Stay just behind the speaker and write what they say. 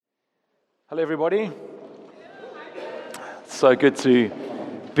Hello, everybody. So good to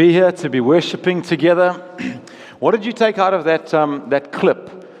be here, to be worshiping together. What did you take out of that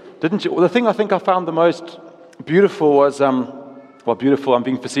clip? Didn't you? Well, the thing I think I found the most beautiful was, beautiful, I'm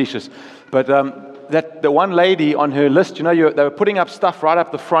being facetious, but that the one lady on her list, they were putting up stuff right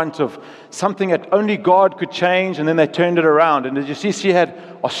up the front of something that only God could change, and then they turned it around. And did you see she had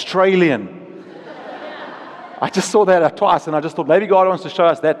Australian? I just saw that twice, and I just thought, maybe God wants to show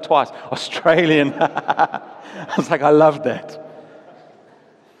us that twice. Australian. I was like, I love that.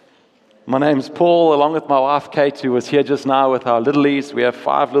 My name's Paul, along with my wife, Kate, who was here just now with our littlies. We have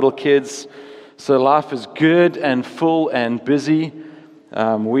 5 little kids, so life is good and full and busy.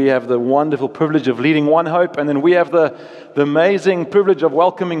 We have the wonderful privilege of leading One Hope, and then we have the amazing privilege of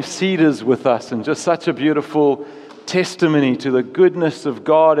welcoming Cedars with us, and just such a beautiful testimony to the goodness of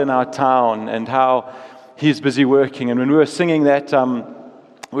God in our town and how He's busy working. And when we were singing that,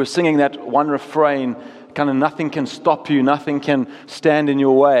 one refrain, kind of nothing can stop you, nothing can stand in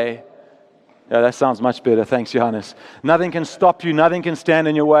your way. Yeah, that sounds much better. Thanks, Johannes. Nothing can stop you, nothing can stand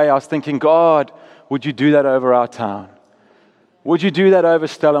in your way. I was thinking, God, would you do that over our town? Would you do that over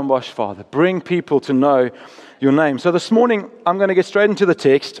Stellenbosch, Father? Bring people to know your name. So this morning, I'm going to get straight into the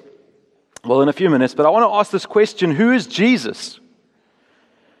text, in a few minutes, but I want to ask this question: who is Jesus?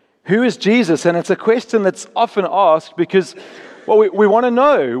 Who is Jesus? And it's a question that's often asked because, we want to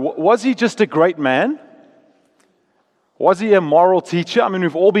know, was he just a great man? Was he a moral teacher? I mean,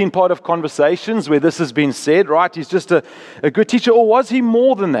 we've all been part of conversations where this has been said, right? He's just a good teacher. Or was he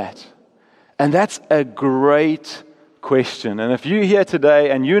more than that? And that's a great question. And if you're here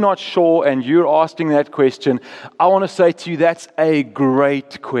today and you're not sure and you're asking that question, I want to say to you, that's a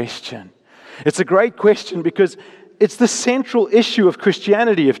great question. It's a great question because it's the central issue of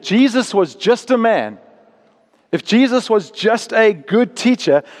Christianity. If Jesus was just a man, if Jesus was just a good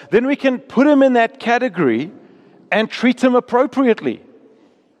teacher, then we can put him in that category and treat him appropriately.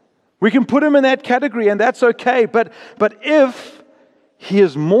 We can put him in that category and that's okay. But if he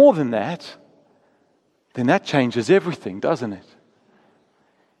is more than that, then that changes everything, doesn't it?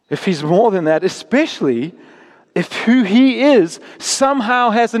 If he's more than that, especially if who he is somehow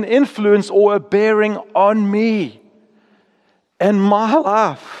has an influence or a bearing on me and my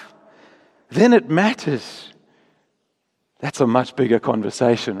life, then it matters. That's a much bigger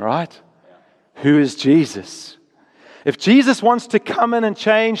conversation, right? Who is Jesus? If Jesus wants to come in and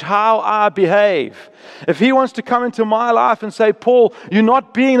change how I behave, if he wants to come into my life and say, Paul, you're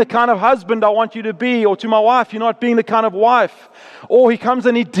not being the kind of husband I want you to be, or to my wife, you're not being the kind of wife, or he comes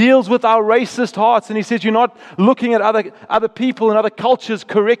and he deals with our racist hearts and he says, you're not looking at other people and other cultures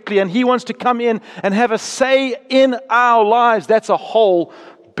correctly, and he wants to come in and have a say in our lives, that's a whole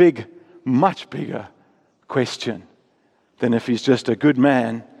big, much bigger question than if he's just a good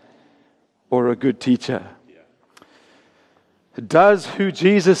man or a good teacher. Does who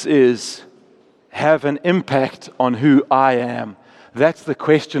Jesus is have an impact on who I am? That's the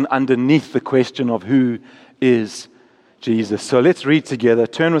question underneath the question of who is Jesus. So let's read together.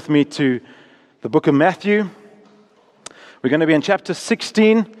 Turn with me to the book of Matthew. We're going to be in chapter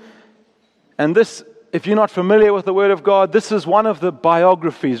 16. And this, if you're not familiar with the Word of God, this is one of the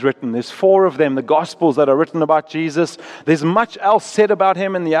biographies written. There's 4 of them, the Gospels that are written about Jesus. There's much else said about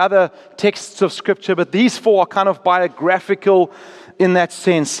him in the other texts of Scripture, but these 4 are kind of biographical in that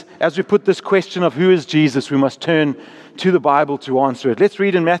sense. As we put this question of who is Jesus, we must turn to the Bible to answer it. Let's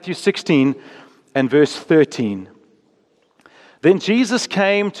read in Matthew 16 and verse 13. Then Jesus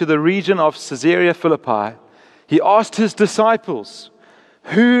came to the region of Caesarea Philippi. He asked his disciples,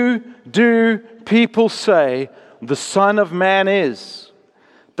 "Who do people say the Son of Man is?"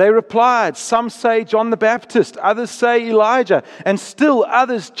 They replied, "Some say John the Baptist, others say Elijah, and still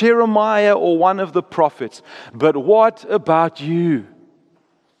others Jeremiah or one of the prophets. But what about you?"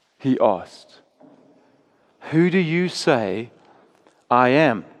 He asked. "Who do you say I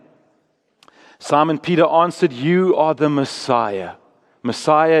am?" Simon Peter answered, "You are the Messiah."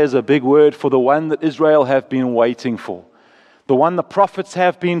 Messiah is a big word for the one that Israel have been waiting for. The one the prophets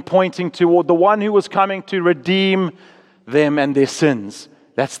have been pointing toward, the one who was coming to redeem them and their sins.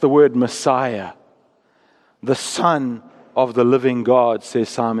 That's the word Messiah. The Son of the living God, says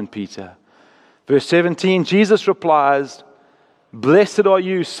Simon Peter. Verse 17, Jesus replies, "Blessed are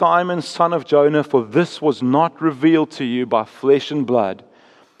you, Simon, son of Jonah, for this was not revealed to you by flesh and blood,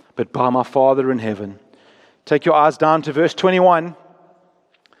 but by my Father in heaven." Take your eyes down to verse 21,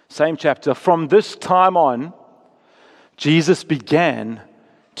 same chapter. From this time on, Jesus began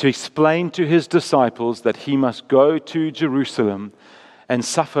to explain to his disciples that he must go to Jerusalem and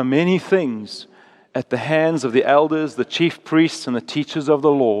suffer many things at the hands of the elders, the chief priests, and the teachers of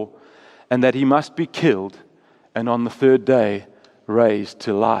the law, and that he must be killed and on the third day raised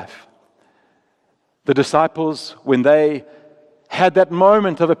to life. The disciples, when they had that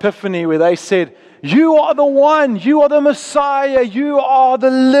moment of epiphany where they said, "You are the one, you are the Messiah, you are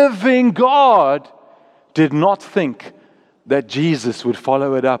the living God," did not think that Jesus would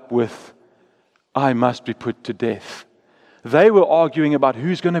follow it up with, "I must be put to death." They were arguing about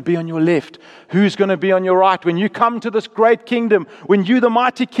who's going to be on your left, who's going to be on your right. When you come to this great kingdom, when you're the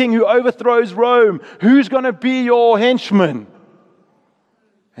mighty king who overthrows Rome, who's going to be your henchman?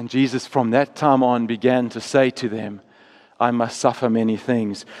 And Jesus from that time on began to say to them, "I must suffer many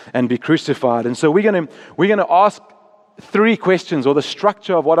things and be crucified." And so we're going to ask 3 questions, or the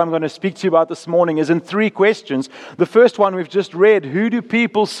structure of what I'm going to speak to you about this morning is in 3 questions. The first one we've just read: who do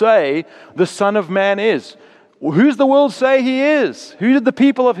people say the Son of Man is? Who's the world say he is? Who did the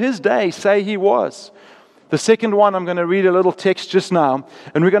people of his day say he was? The second one, I'm going to read a little text just now,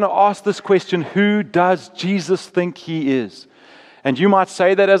 and we're going to ask this question: who does Jesus think he is? And you might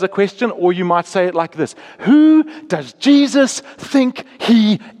say that as a question, or you might say it like this: who does Jesus think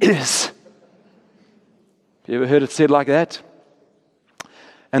he is? Have you ever heard it said like that?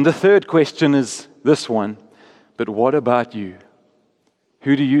 And the third question is this one: but what about you?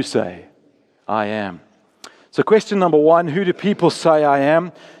 Who do you say I am? So question number 1, who do people say I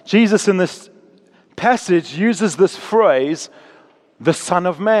am? Jesus in this passage uses this phrase, the Son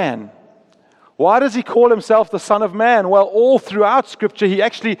of Man. Why does he call himself the Son of Man? Well, all throughout Scripture, he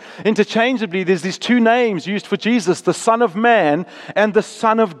actually interchangeably, there's these 2 names used for Jesus, the Son of Man and the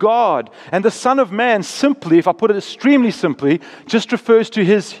Son of God. And the Son of Man simply, if I put it extremely simply, just refers to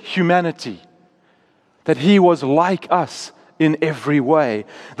his humanity, that he was like us in every way.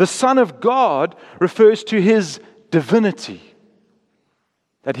 The Son of God refers to his divinity,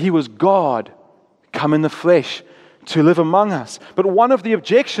 that he was God come in the flesh to live among us. But one of the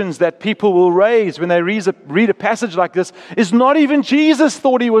objections that people will raise when they read a passage like this is not even Jesus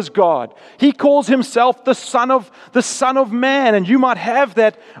thought he was God. He calls himself the Son of Man. And you might have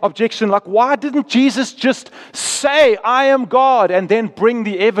that objection, like, why didn't Jesus just say, "I am God," and then bring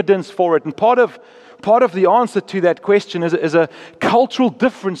the evidence for it? And part of the answer to that question is a cultural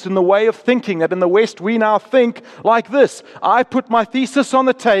difference in the way of thinking, that in the West we now think like this: I put my thesis on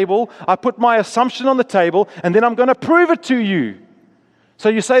the table, I put my assumption on the table, and then I'm going to prove it to you. So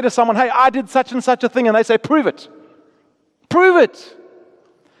you say to someone, "Hey, I did such and such a thing," and they say, "Prove it. Prove it."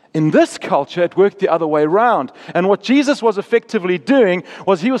 In this culture, it worked the other way around. And what Jesus was effectively doing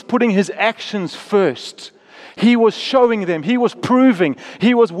was he was putting his actions first. He was showing them, he was proving,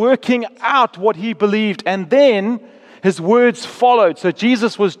 he was working out what he believed, and then his words followed. So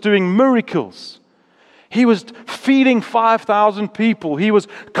Jesus was doing miracles. He was feeding 5,000 people. He was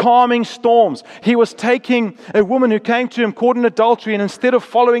calming storms. He was taking a woman who came to him caught in adultery, and instead of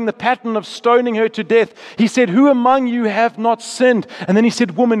following the pattern of stoning her to death, he said, "Who among you have not sinned?" And then he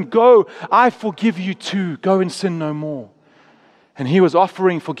said, "Woman, go, I forgive you too. Go and sin no more." And he was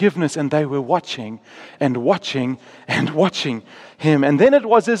offering forgiveness, and they were watching and watching and watching him. And then it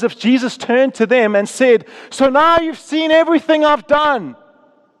was as if Jesus turned to them and said, "So now you've seen everything I've done.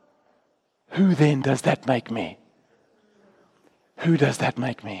 Who then does that make me? Who does that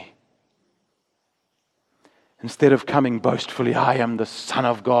make me?" Instead of coming boastfully, "I am the Son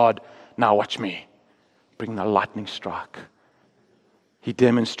of God, now watch me bring the lightning strike," he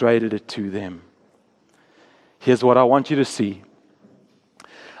demonstrated it to them. Here's what I want you to see.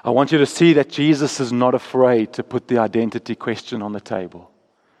 I want you to see that Jesus is not afraid to put the identity question on the table.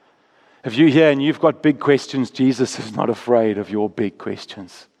 If you're here and you've got big questions, Jesus is not afraid of your big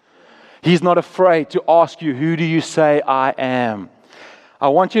questions. He's not afraid to ask you, "Who do you say I am?" I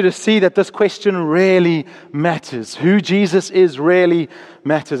want you to see that this question really matters. Who Jesus is really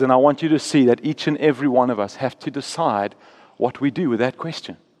matters. And I want you to see that each and every one of us have to decide what we do with that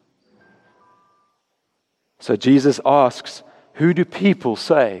question. So Jesus asks, "Who do people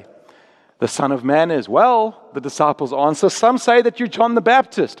say the Son of Man is?" Well, the disciples answer, "Some say that you're John the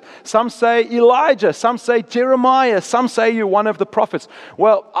Baptist. Some say Elijah. Some say Jeremiah. Some say you're one of the prophets."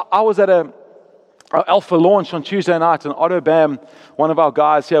 Well, I was at a Alpha launch on Tuesday night, and Otto Bam, one of our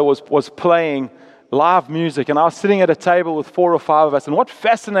guys here, was playing live music, and I was sitting at a table with 4 or 5 of us, and what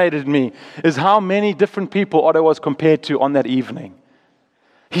fascinated me is how many different people Otto was compared to on that evening.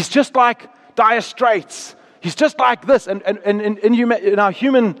 He's just like Dire Straits. He's just like this. And in our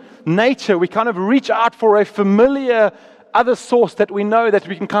human nature, we kind of reach out for a familiar other source that we know that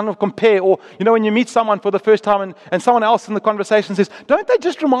we can kind of compare. Or, when you meet someone for the first time and someone else in the conversation says, don't they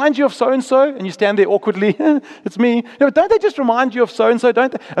just remind you of so-and-so? And you stand there awkwardly, it's me. But don't they just remind you of so-and-so,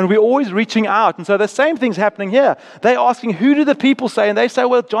 don't they? And we're always reaching out. And so the same thing's happening here. They're asking, who do the people say? And they say,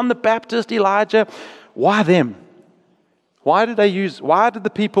 well, John the Baptist, Elijah. Why them? Why did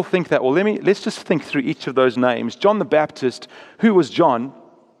the people think that? Well, let's just think through each of those names. John the Baptist, who was John?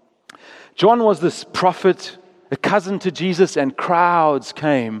 John was this prophet, a cousin to Jesus, and crowds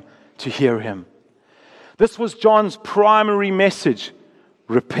came to hear him. This was John's primary message: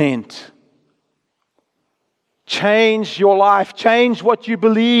 repent. Change your life, change what you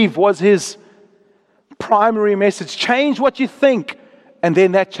believe was his primary message. Change what you think, and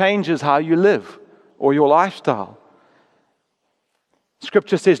then that changes how you live or your lifestyle.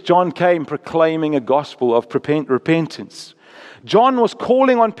 Scripture says John came proclaiming a gospel of repentance. John was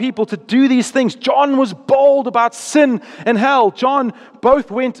calling on people to do these things. John was bold about sin and hell.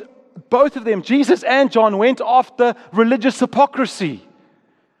 Both of them, Jesus and John, went after religious hypocrisy.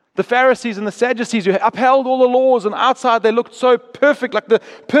 The Pharisees and the Sadducees who upheld all the laws, and outside they looked so perfect, like the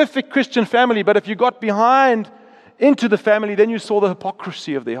perfect Christian family. But if you got behind into the family, then you saw the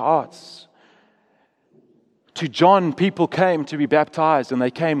hypocrisy of their hearts. To John, people came to be baptized, and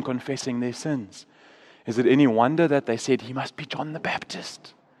they came confessing their sins. Is it any wonder that they said, he must be John the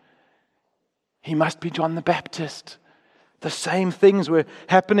Baptist? He must be John the Baptist. The same things were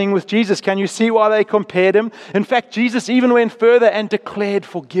happening with Jesus. Can you see why they compared him? In fact, Jesus even went further and declared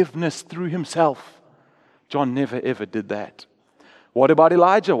forgiveness through himself. John never ever did that. What about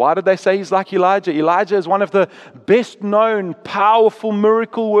Elijah? Why did they say he's like Elijah? Elijah is one of the best known, powerful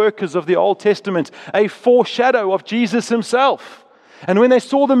miracle workers of the Old Testament, a foreshadow of Jesus himself. And when they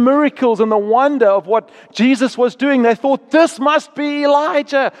saw the miracles and the wonder of what Jesus was doing, they thought, this must be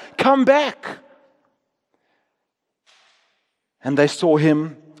Elijah. Come back. And they saw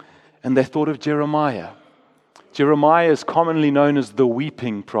him and they thought of Jeremiah. Jeremiah is commonly known as the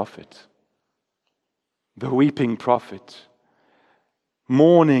weeping prophet. The weeping prophet.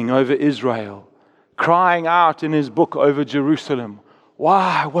 Mourning over Israel, crying out in his book over Jerusalem,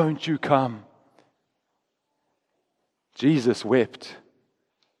 why won't you come? Jesus wept,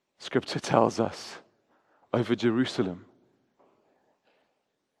 Scripture tells us, over Jerusalem.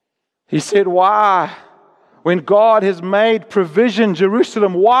 He said, why? When God has made provision,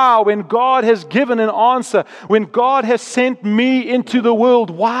 Jerusalem, why? When God has given an answer, when God has sent me into the world,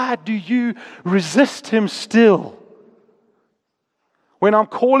 why do you resist him still? When I'm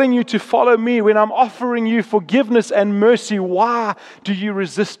calling you to follow me, when I'm offering you forgiveness and mercy, why do you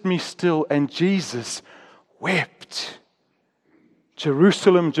resist me still? And Jesus wept.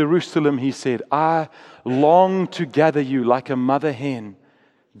 Jerusalem, Jerusalem, he said, I long to gather you like a mother hen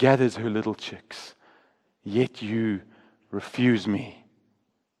gathers her little chicks, yet you refuse me.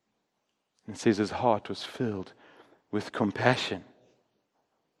 And says his heart was filled with compassion.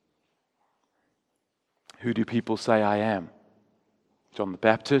 Who do people say I am? John the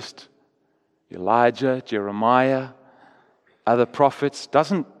Baptist, Elijah, Jeremiah, other prophets.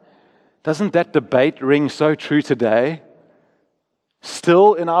 Doesn't that debate ring so true today?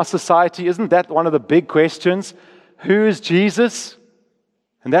 Still in our society, isn't that one of the big questions? Who is Jesus?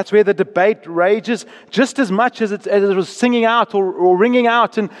 And that's where the debate rages just as much as it was singing out or ringing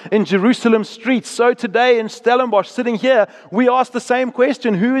out in Jerusalem streets. So today in Stellenbosch, sitting here, we ask the same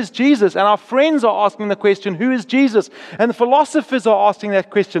question, who is Jesus? And our friends are asking the question, who is Jesus? And the philosophers are asking that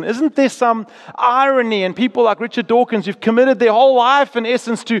question. Isn't there some irony in people like Richard Dawkins who've committed their whole life, in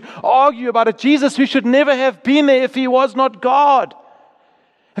essence, to argue about a Jesus who should never have been there if he was not God?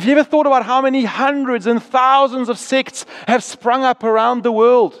 Have you ever thought about how many hundreds and thousands of sects have sprung up around the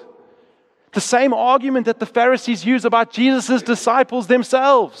world? The same argument that the Pharisees use about Jesus' disciples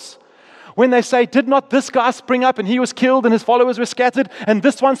themselves. When they say, did not this guy spring up and he was killed and his followers were scattered, and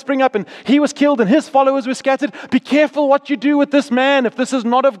this one spring up and he was killed and his followers were scattered? Be careful what you do with this man. If this is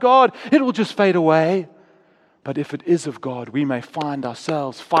not of God, it will just fade away. But if it is of God, we may find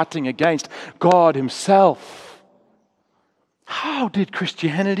ourselves fighting against God himself. How did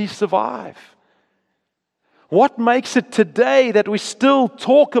Christianity survive? What makes it today that we still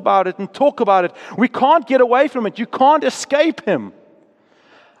talk about it and talk about it? We can't get away from it. You can't escape him.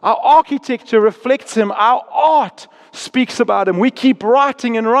 Our architecture reflects him. Our art speaks about him. We keep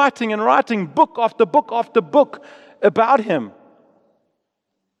writing and writing and writing book after book after book about him.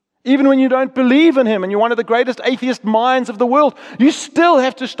 Even when you don't believe in him and you're one of the greatest atheist minds of the world, you still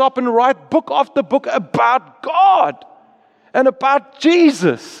have to stop and write book after book about God and about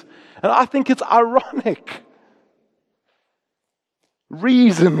Jesus. And I think it's ironic.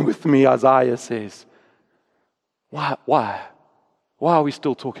 Reason with me, Isaiah says. Why? Why are we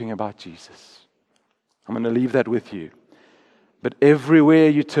still talking about Jesus? I'm going to leave that with you. But everywhere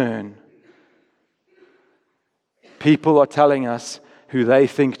you turn, people are telling us who they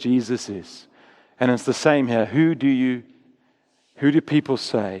think Jesus is. And it's the same here. Who do people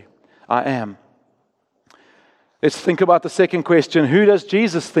say I am? Let's think about the second question. Who does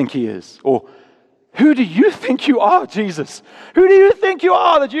Jesus think he is? Or who do you think you are, Jesus? Who do you think you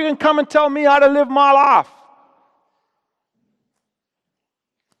are that you can come and tell me how to live my life?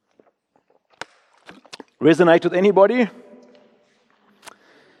 Resonate with anybody?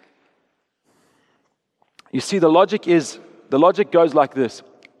 You see, the logic goes like this.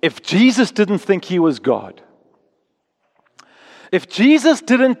 If Jesus didn't think he was God, if Jesus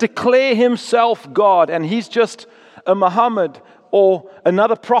didn't declare himself God and he's just a Muhammad or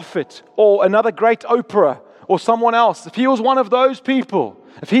another prophet or another great Oprah or someone else, if he was one of those people,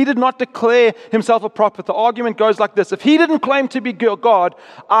 if he did not declare himself a prophet, the argument goes like this. If he didn't claim to be God,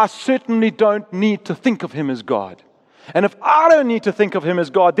 I certainly don't need to think of him as God. And if I don't need to think of him as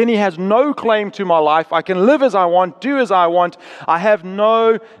God, then he has no claim to my life. I can live as I want, do as I want. I have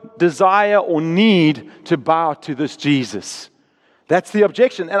no desire or need to bow to this Jesus. That's the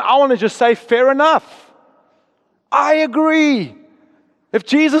objection. And I want to just say, fair enough. I agree. If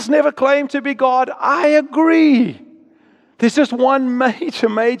Jesus never claimed to be God, I agree. There's just one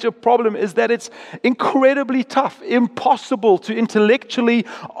major problem, is that it's incredibly tough, impossible to intellectually,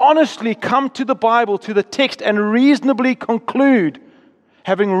 honestly come to the Bible, to the text, and reasonably conclude,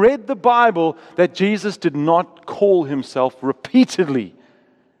 having read the Bible, that Jesus did not call himself repeatedly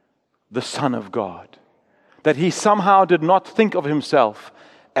the Son of God. That he somehow did not think of himself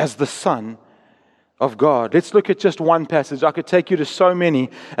as the Son of God. Let's look at just one passage. I could take you to so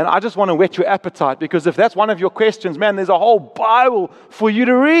many, and I just want to whet your appetite, because if that's one of your questions, man, there's a whole Bible for you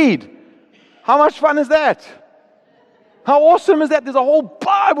to read. How much fun is that? How awesome is that? There's a whole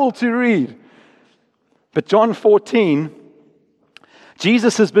Bible to read. But John 14,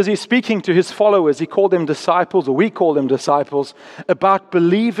 Jesus is busy speaking to his followers. He called them disciples, or we call them disciples, about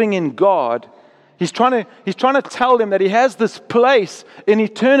believing in God. He's trying to tell them that he has this place in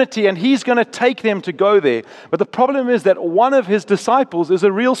eternity and he's going to take them to go there. But the problem is that one of his disciples is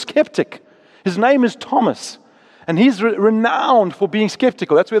a real skeptic. His name is Thomas. And he's renowned for being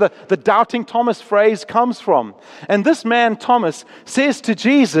skeptical. That's where the doubting Thomas phrase comes from. And this man, Thomas, says to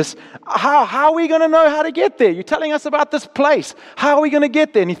Jesus, how are we going to know how to get there? You're telling us about this place. How are we going to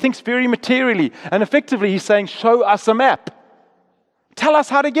get there? And he thinks very materially. And effectively, he's saying, show us a map. Tell us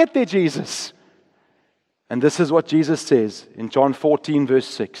how to get there, Jesus. And this is what Jesus says in John 14, verse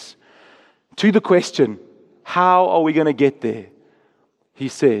 6. To the question, how are we going to get there? He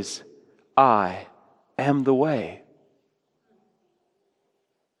says, I am the way.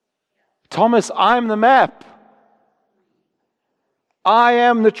 Thomas, I'm the map. I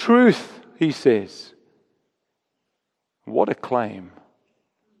am the truth, he says. What a claim.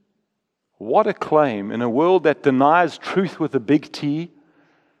 What a claim in a world that denies truth with a big T.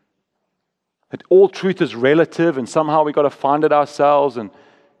 That all truth is relative and somehow we've got to find it ourselves and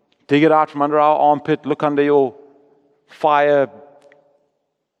dig it out from under our armpit, look under your fire.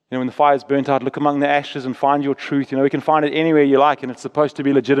 When the fire's burnt out, look among the ashes and find your truth. We can find it anywhere you like and it's supposed to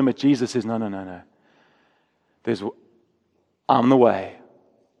be legitimate. Jesus says, no. I'm the way,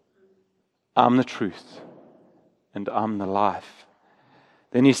 I'm the truth, and I'm the life.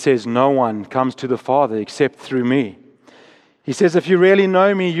 Then he says, no one comes to the Father except through me. He says, if you really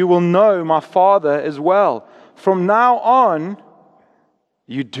know me, you will know my Father as well. From now on,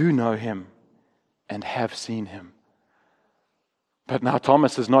 you do know him and have seen him. But now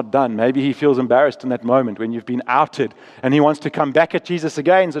Thomas is not done. Maybe he feels embarrassed in that moment when you've been outed and he wants to come back at Jesus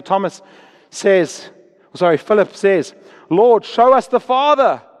again. So Philip says, Lord, show us the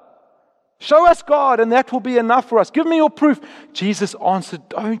Father. Show us God, and that will be enough for us. Give me your proof. Jesus answered,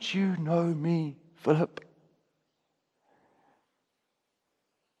 don't you know me, Philip?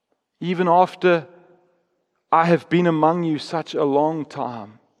 Even after I have been among you such a long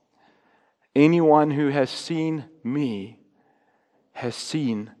time, anyone who has seen me has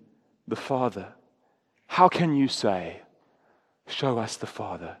seen the Father. How can you say, show us the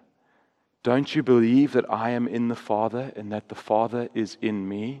Father? Don't you believe that I am in the Father and that the Father is in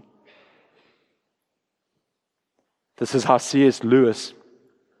me? This is how C.S. Lewis,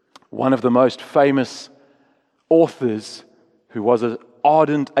 one of the most famous authors who was an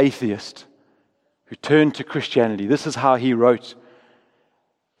ardent atheist, who turned to Christianity, this is how he wrote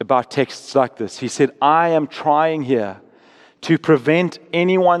about texts like this. He said, I am trying here to prevent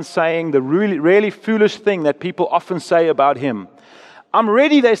anyone saying the really foolish thing that people often say about him. I'm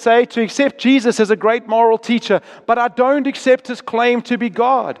ready, they say, to accept Jesus as a great moral teacher, but I don't accept his claim to be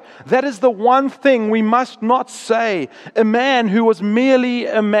God. That is the one thing we must not say. A man who was merely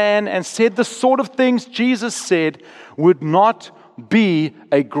a man and said the sort of things Jesus said would not be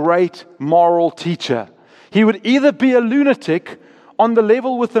a great moral teacher. He would either be a lunatic on the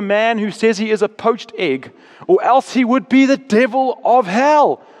level with the man who says he is a poached egg, or else he would be the devil of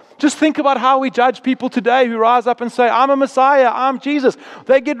hell. Just think about how we judge people today who rise up and say, I'm a Messiah, I'm Jesus.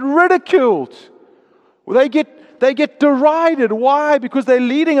 They get ridiculed. They get derided. Why? Because they're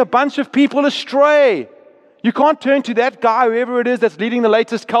leading a bunch of people astray. You can't turn to that guy, whoever it is that's leading the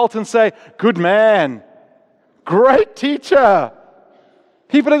latest cult, and say, good man, great teacher.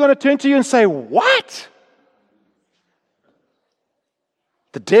 People are going to turn to you and say, what?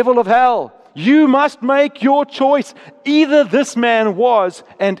 The devil of hell. You must make your choice. Either this man was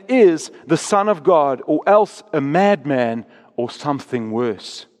and is the Son of God, or else a madman or something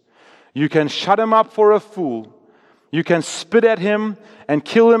worse. You can shut him up for a fool. You can spit at him and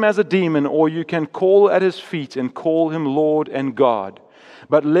kill him as a demon, or you can call at his feet and call him Lord and God.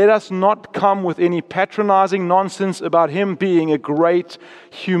 But let us not come with any patronizing nonsense about him being a great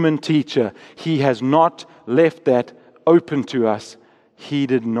human teacher. He has not left that open to us. He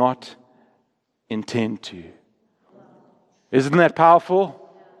did not intend to. Isn't that powerful?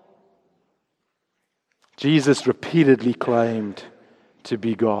 Jesus repeatedly claimed to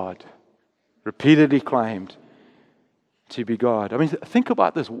be God. Repeatedly claimed to be God. I mean, think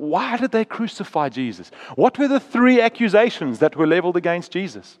about this. Why did they crucify Jesus? What were the 3 accusations that were leveled against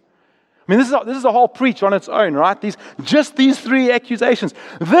Jesus? I mean, this is a whole preach on its own, right? These 3 accusations.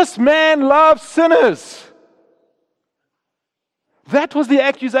 This man loves sinners. That was the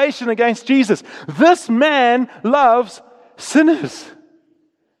accusation against Jesus. This man loves sinners.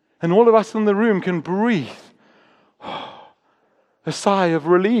 And all of us in the room can breathe a sigh of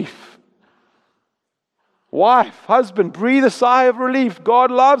relief. Wife, husband, breathe a sigh of relief.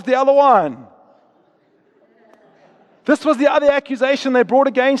 God loves the other one. This was the other accusation they brought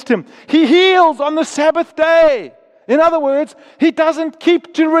against him. He heals on the Sabbath day. In other words, he doesn't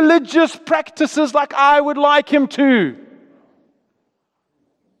keep to religious practices like I would like him to.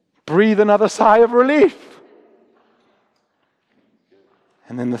 Breathe another sigh of relief.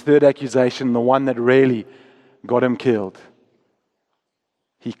 And then the 3rd accusation, the one that really got him killed.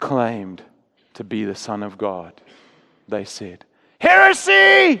 He claimed to be the Son of God. They said,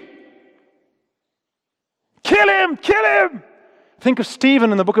 heresy! Kill him! Kill him! Think of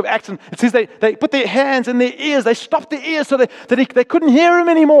Stephen in the book of Acts. And it says they put their hands in their ears. They stopped their ears so that they couldn't hear him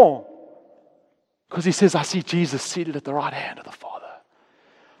anymore. Because he says, I see Jesus seated at the right hand of the Father.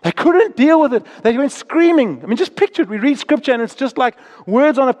 They couldn't deal with it. They went screaming. I mean, just picture it. We read scripture and it's just like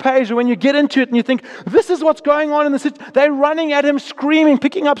words on a page. And when you get into it and you think, this is what's going on in the city. They're running at him, screaming,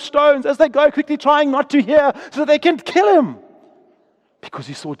 picking up stones as they go, quickly trying not to hear so that they can kill him. Because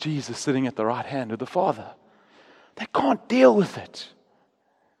he saw Jesus sitting at the right hand of the Father. They can't deal with it.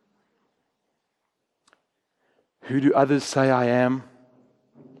 Who do others say I am?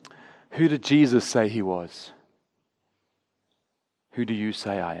 Who did Jesus say he was? Who do you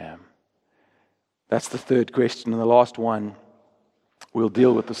say I am? That's the 3rd question, and the last one we'll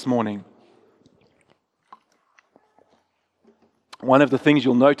deal with this morning. One of the things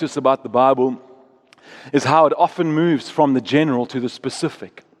you'll notice about the Bible is how it often moves from the general to the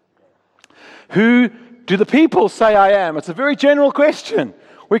specific. Who do the people say I am? It's a very general question.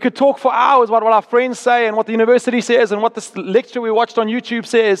 We could talk for hours about what our friends say and what the university says and what this lecture we watched on YouTube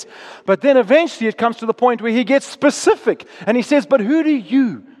says. But then eventually it comes to the point where he gets specific and he says, but who do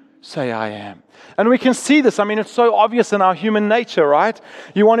you say I am? And we can see this. I mean, it's so obvious in our human nature, right?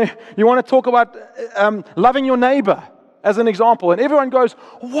 You want to talk about loving your neighbor as an example. And everyone goes,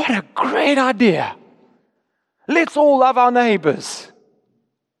 what a great idea. Let's all love our neighbors.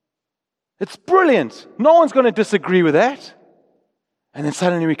 It's brilliant. No one's going to disagree with that. And then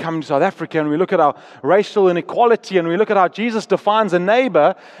suddenly we come to South Africa and we look at our racial inequality and we look at how Jesus defines a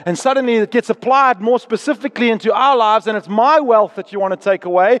neighbor, and suddenly it gets applied more specifically into our lives, and it's my wealth that you want to take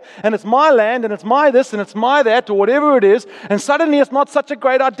away, and it's my land, and it's my this, and it's my that, or whatever it is, and suddenly it's not such a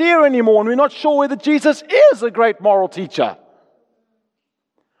great idea anymore, and we're not sure whether Jesus is a great moral teacher.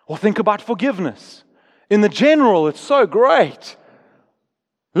 Or think about forgiveness. In the general, it's so great.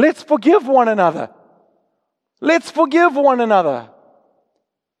 Let's forgive one another. Let's forgive one another.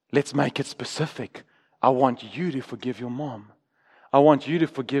 Let's make it specific. I want you to forgive your mom. I want you to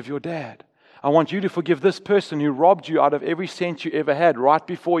forgive your dad. I want you to forgive this person who robbed you out of every cent you ever had right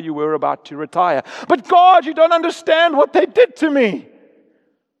before you were about to retire. But God, you don't understand what they did to me.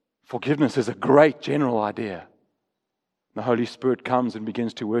 Forgiveness is a great general idea. The Holy Spirit comes and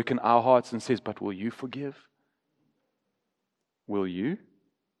begins to work in our hearts and says, but will you forgive? Will you?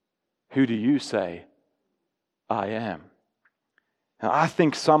 Who do you say I am? Now, I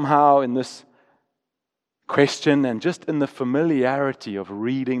think somehow in this question and just in the familiarity of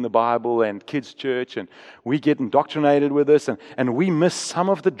reading the Bible and kids' church, and we get indoctrinated with this, and we miss some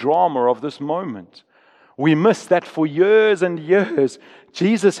of the drama of this moment. We miss that for years and years,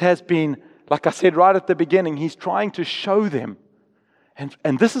 Jesus has been, like I said right at the beginning, He's trying to show them.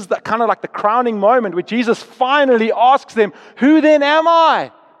 And this is the kind of like the crowning moment where Jesus finally asks them, who then am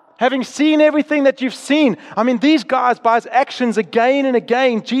I? Having seen everything that you've seen. I mean, these guys, by His actions again and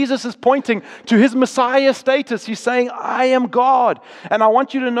again, Jesus is pointing to His Messiah status. He's saying, I am God. And I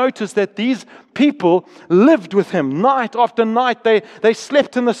want you to notice that these people lived with Him night after night. They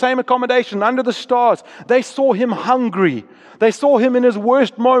slept in the same accommodation under the stars. They saw Him hungry. They saw Him in His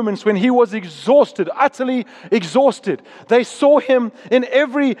worst moments when He was exhausted, utterly exhausted. They saw Him in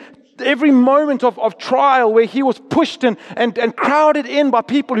every moment of trial where He was pushed and crowded in by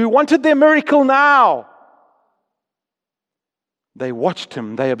people who wanted their miracle now. They watched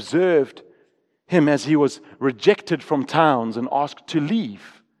Him. They observed Him as He was rejected from towns and asked to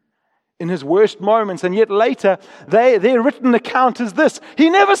leave in His worst moments. And yet later, their written account is this: He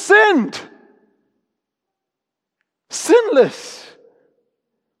never sinned. Sinless.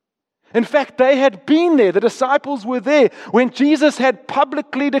 In fact, they had been there, the disciples were there, when Jesus had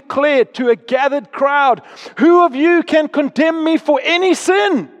publicly declared to a gathered crowd, who of you can condemn me for any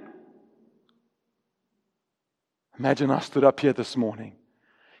sin? Imagine I stood up here this morning.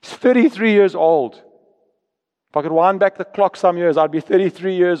 He's 33 years old. If I could wind back the clock some years, I'd be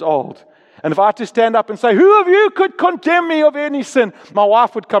 33 years old. And if I had to stand up and say, who of you could condemn me of any sin? My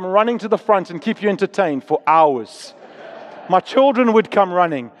wife would come running to the front and keep you entertained for hours. My children would come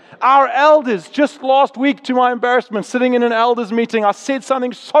running. Our elders, just last week, to my embarrassment, sitting in an elders meeting, I said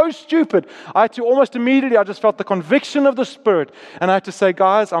something so stupid. I had to almost immediately, I just felt the conviction of the Spirit. And I had to say,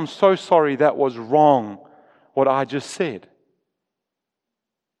 guys, I'm so sorry, that was wrong, what I just said.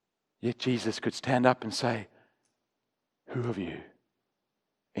 Yet Jesus could stand up and say, who of you?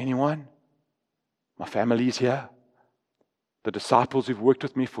 Anyone? My family's here. The disciples who've worked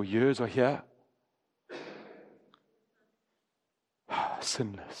with me for years are here.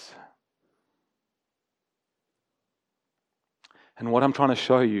 Sinless. And what I'm trying to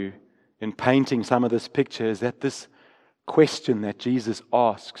show you in painting some of this picture is that this question that Jesus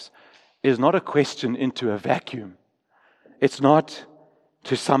asks is not a question into a vacuum. It's not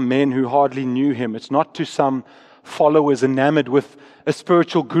to some men who hardly knew Him. It's not to some followers enamored with a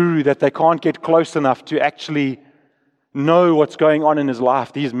spiritual guru that they can't get close enough to actually know what's going on in his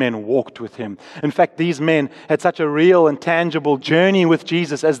life. These men walked with Him. In fact, these men had such a real and tangible journey with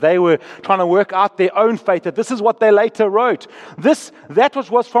Jesus as they were trying to work out their own faith, that this is what they later wrote. That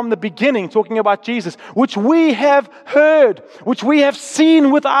was from the beginning, talking about Jesus, which we have heard, which we have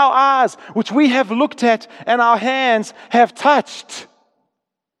seen with our eyes, which we have looked at and our hands have touched.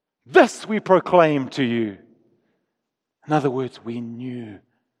 This we proclaim to you. In other words, we knew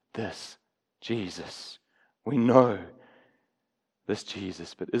this Jesus. We know this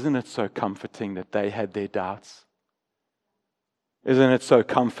Jesus. But isn't it so comforting that they had their doubts? Isn't it so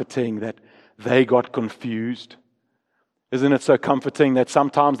comforting that they got confused? Isn't it so comforting that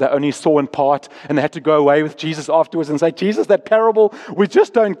sometimes they only saw in part and they had to go away with Jesus afterwards and say, Jesus, that parable, we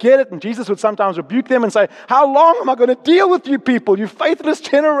just don't get it. And Jesus would sometimes rebuke them and say, how long am I going to deal with you people, you faithless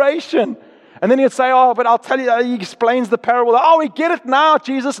generation? And then he'd say, oh, but I'll tell you, he explains the parable. Oh, we get it now,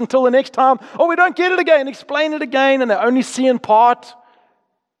 Jesus, until the next time. Oh, we don't get it again. Explain it again. And they only see in part.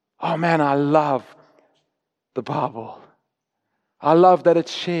 Oh, man, I love the Bible. I love that it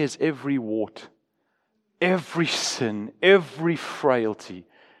shares every wart, every sin, every frailty.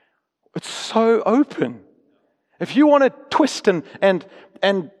 It's so open. If you want to twist and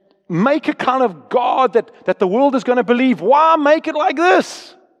make a kind of God that the world is going to believe, why make it like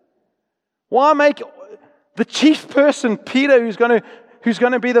this? Why make the chief person, Peter, who's going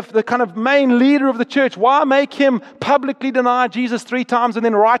to be the kind of main leader of the church, why make him publicly deny Jesus 3 times and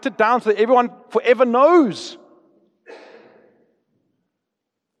then write it down so that everyone forever knows?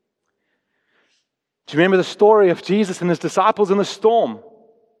 Do you remember the story of Jesus and His disciples in the storm?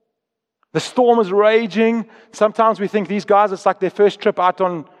 The storm is raging. Sometimes we think these guys, it's like their first trip out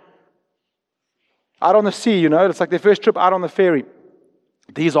on the sea, It's like their first trip out on the ferry.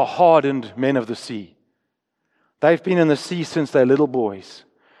 These are hardened men of the sea. They've been in the sea since they're little boys.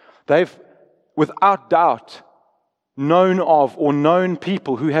 They've, without doubt, known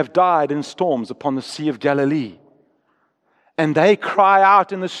people who have died in storms upon the Sea of Galilee. And they cry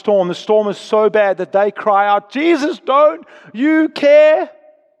out in the storm. The storm is so bad that they cry out, Jesus, don't you care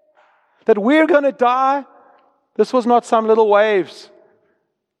that we're going to die? This was not some little waves.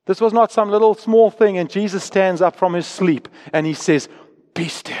 This was not some little small thing. And Jesus stands up from his sleep and he says, be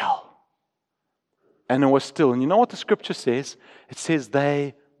still. And it was still. And you know what the scripture says? It says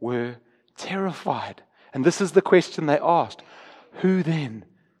they were terrified. And this is the question they asked. Who then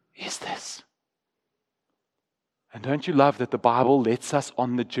is this? And don't you love that the Bible lets us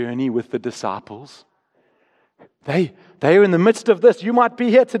on the journey with the disciples? They are in the midst of this. You might be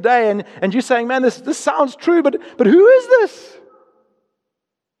here today and you're saying, man, this sounds true, but who is this?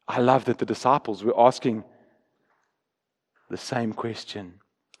 I love that the disciples were asking the same question.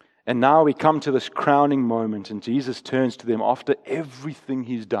 And now we come to this crowning moment, and Jesus turns to them after everything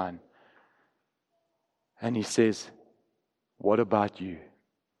he's done. And he says, what about you?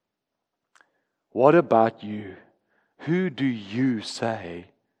 What about you? Who do you say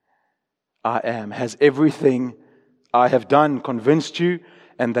I am? Has everything I have done convinced you?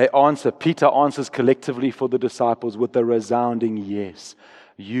 And they answer, Peter answers collectively for the disciples with a resounding yes.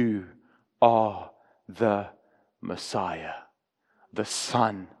 You are the Messiah, the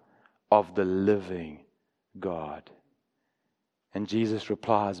Son of the living God. And Jesus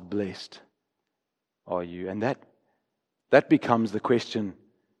replies, blessed are you. And that becomes the question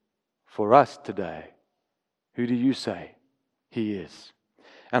for us today. Who do you say he is?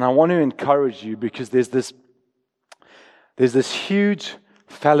 And I want to encourage you because there's this huge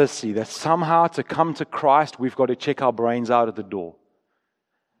fallacy that somehow to come to Christ, we've got to check our brains out at the door.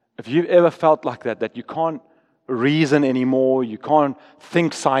 If you've ever felt like that you can't reason anymore, you can't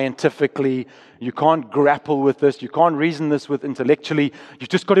think scientifically, you can't grapple with this, you can't reason this with intellectually, you've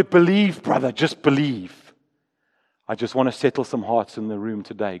just got to believe, brother, just believe. I just want to settle some hearts in the room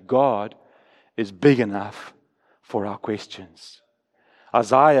today. God is big enough for our questions.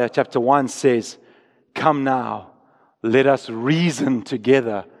 Isaiah chapter 1 says, come now, let us reason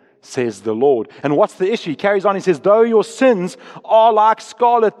together, says the Lord. And what's the issue? He carries on, he says, though your sins are like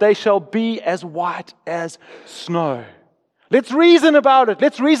scarlet, they shall be as white as snow. Let's reason about it.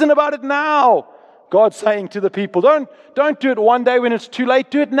 Let's reason about it now. God's saying to the people, don't do it one day when it's too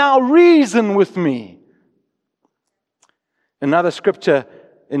late. Do it now. Reason with me. Another scripture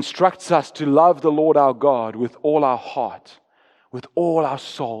instructs us to love the Lord our God with all our heart, with all our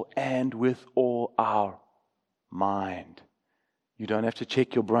soul, and with all our mind. You don't have to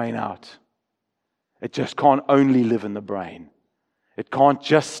check your brain out. It just can't only live in the brain. It can't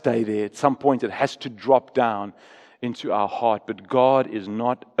just stay there. At some point it has to drop down into our heart. But God is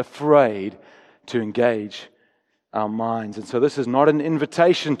not afraid to engage our minds. And so this is not an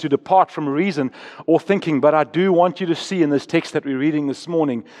invitation to depart from reason or thinking, but I do want you to see in this text that we're reading this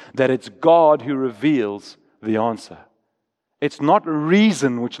morning that it's God who reveals the answer. It's not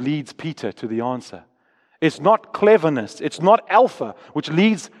reason which leads Peter to the answer. It's not cleverness. It's not alpha which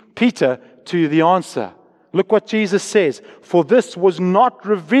leads Peter to the answer. Look what Jesus says. For this was not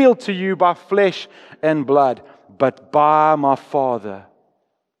revealed to you by flesh and blood, but by my Father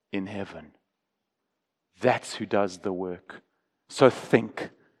in heaven. That's who does the work. So think,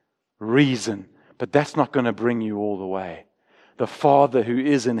 reason, but that's not going to bring you all the way. The Father who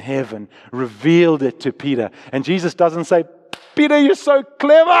is in heaven revealed it to Peter. And Jesus doesn't say, Peter, you're so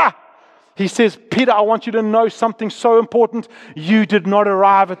clever. He says, Peter, I want you to know something so important. You did not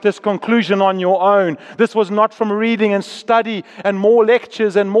arrive at this conclusion on your own. This was not from reading and study and more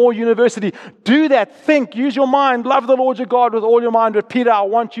lectures and more university. Do that. Think. Use your mind. Love the Lord your God with all your mind. But Peter, I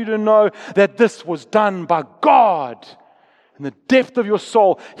want you to know that this was done by God. In the depth of your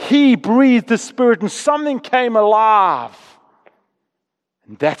soul, He breathed the Spirit and something came alive.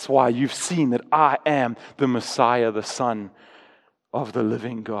 And that's why you've seen that I am the Messiah, the Son of the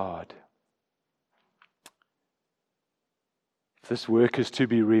living God. If this work is to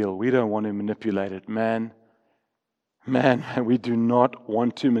be real, we don't want to manipulate it. Man, we do not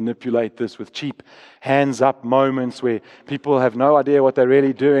want to manipulate this with cheap hands-up moments where people have no idea what they're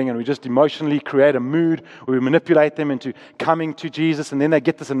really doing and we just emotionally create a mood where we manipulate them into coming to Jesus, and then they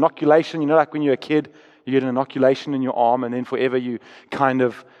get this inoculation. You know, like when you're a kid, you get an inoculation in your arm and then forever you kind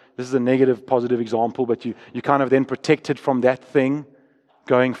of, this is a negative, positive example, but you kind of then protected from that thing.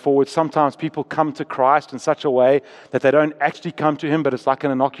 Going forward, sometimes people come to Christ in such a way that they don't actually come to Him, but it's like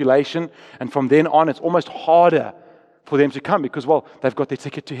an inoculation. And from then on, it's almost harder for them to come because, well, they've got their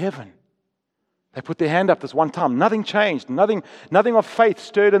ticket to heaven. They put their hand up this one time. Nothing changed. Nothing of faith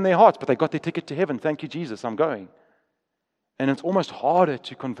stirred in their hearts, but they got their ticket to heaven. Thank you, Jesus, I'm going. And it's almost harder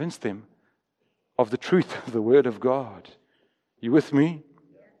to convince them of the truth of the Word of God. You with me?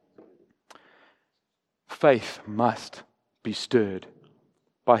 Faith must be stirred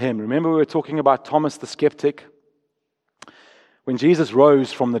by him. Remember, we were talking about Thomas the skeptic? When Jesus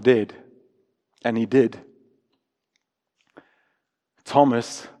rose from the dead, and he did,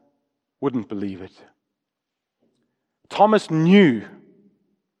 Thomas wouldn't believe it. Thomas knew.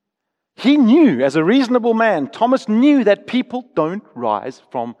 He knew, as a reasonable man, Thomas knew that people don't rise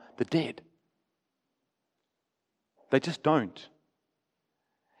from the dead. They just don't.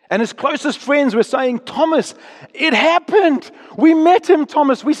 And his closest friends were saying, Thomas, it happened. We met him,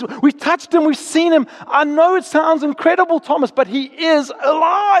 Thomas. We touched him. We've seen him. I know it sounds incredible, Thomas, but he is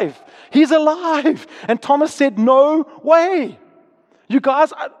alive. He's alive. And Thomas said, no way. You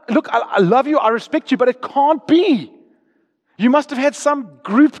guys, look, I love you. I respect you, but it can't be. You must have had some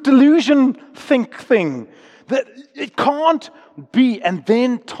group delusion thing. That it can't be. And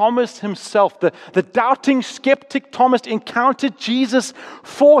then Thomas himself, the doubting skeptic Thomas, encountered Jesus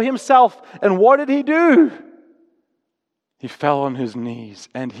for himself. And what did he do? He fell on his knees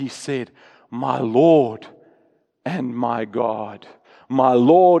and he said, my Lord and my God. My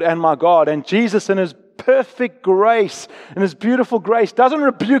Lord and my God. And Jesus, in his perfect grace, in his beautiful grace, doesn't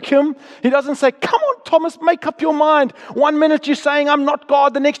rebuke him. He doesn't say, come on, Thomas, make up your mind. 1 minute you're saying, I'm not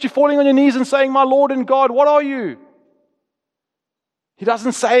God. The next you're falling on your knees and saying, my Lord and God, what are you? He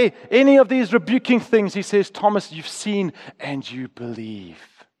doesn't say any of these rebuking things. He says, Thomas, you've seen and you believe.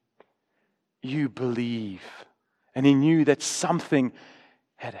 You believe. And he knew that something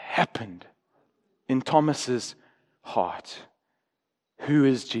had happened in Thomas's heart. Who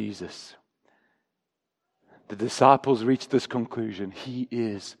is Jesus? The disciples reached this conclusion. He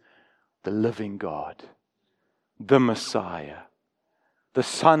is the living God, the Messiah, the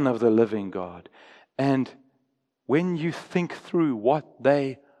Son of the living God. And when you think through what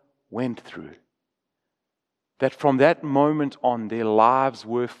they went through, that from that moment on their lives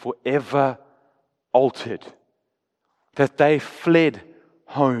were forever altered, that they fled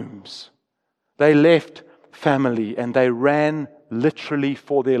homes, they left family, and they ran literally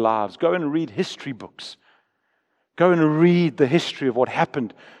for their lives. Go and read history books. Go and read the history of what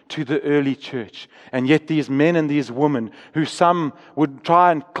happened to the early church. And yet these men and these women, who some would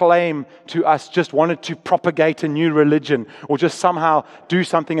try and claim to us just wanted to propagate a new religion or just somehow do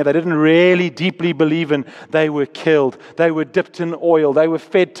something that they didn't really deeply believe in, they were killed. They were dipped in oil. They were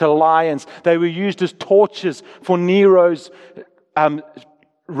fed to lions. They were used as torches for Nero's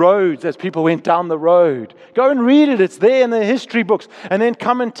roads as people went down the road. Go and read it. It's there in the history books. And then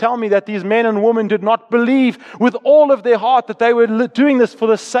come and tell me that these men and women did not believe with all of their heart that they were doing this for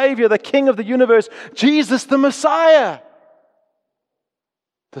the Savior, the King of the universe, Jesus the Messiah.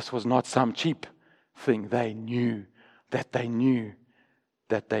 This was not some cheap thing. They knew that they knew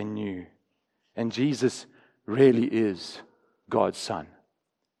that they knew. And Jesus really is God's Son,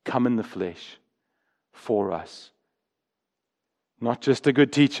 come in the flesh for us. Not just a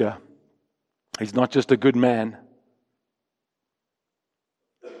good teacher. He's not just a good man.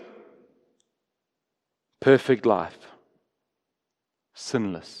 Perfect life.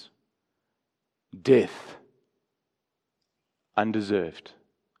 Sinless. Death. Undeserved.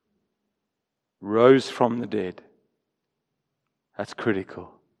 Rose from the dead. That's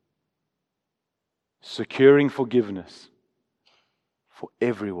critical. Securing forgiveness for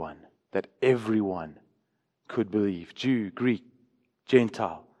everyone, that everyone could believe. Jew, Greek,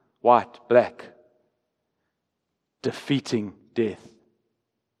 Gentile, white, black, defeating death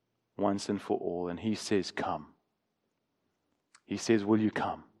once and for all. And he says, come. He says, will you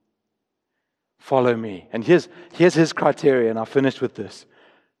come? Follow me. And here's his criteria, and I'll finish with this.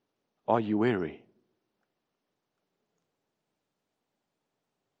 Are you weary?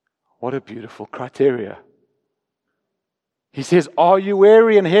 What a beautiful criteria. He says, are you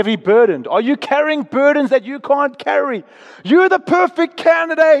weary and heavy burdened? Are you carrying burdens that you can't carry? You're the perfect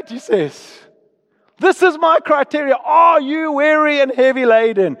candidate, he says. This is my criteria. Are you weary and heavy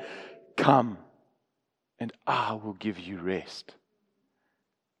laden? Come, and I will give you rest.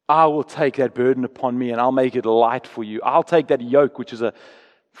 I will take that burden upon me and I'll make it light for you. I'll take that yoke, which is a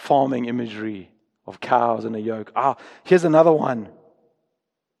farming imagery of cows and a yoke. Here's another one.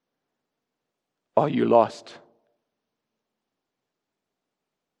 Are you lost?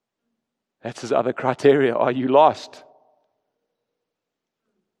 That's his other criteria. Are you lost?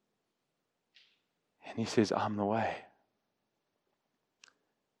 And he says, I'm the way.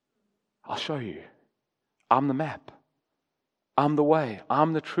 I'll show you. I'm the map. I'm the way.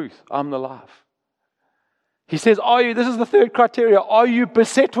 I'm the truth. I'm the life. He says, this is the third criteria, are you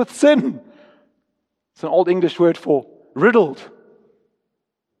beset with sin? It's an old English word for riddled.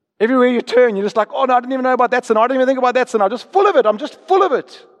 Everywhere you turn, you're just like, oh no, I didn't even know about that sin. I didn't even think about that sin. I'm just full of it. I'm just full of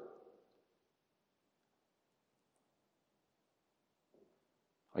it.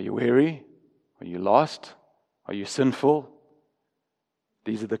 Are you weary? Are you lost? Are you sinful?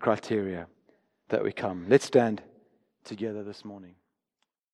 These are the criteria that we come. Let's stand together this morning.